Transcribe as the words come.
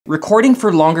recording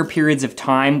for longer periods of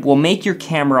time will make your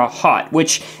camera hot,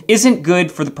 which isn't good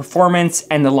for the performance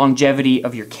and the longevity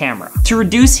of your camera. To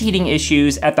reduce heating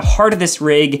issues, at the heart of this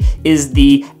rig is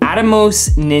the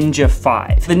Atomos Ninja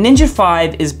V. The Ninja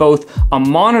V is both a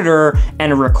monitor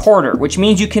and a recorder, which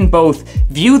means you can both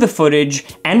view the footage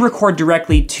and record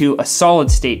directly to a solid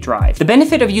state drive. The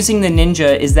benefit of using the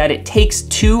Ninja is that it takes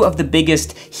two of the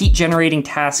biggest heat generating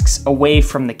tasks away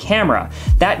from the camera,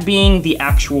 that being the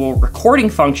actual recording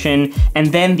function and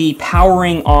then the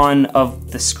powering on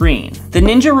of the screen. The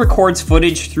Ninja records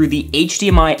footage through the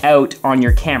HDMI out on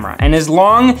your camera, and as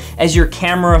long as your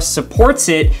camera supports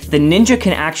it, the Ninja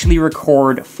can actually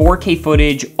record 4K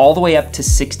footage all the way up to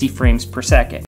 60 frames per second.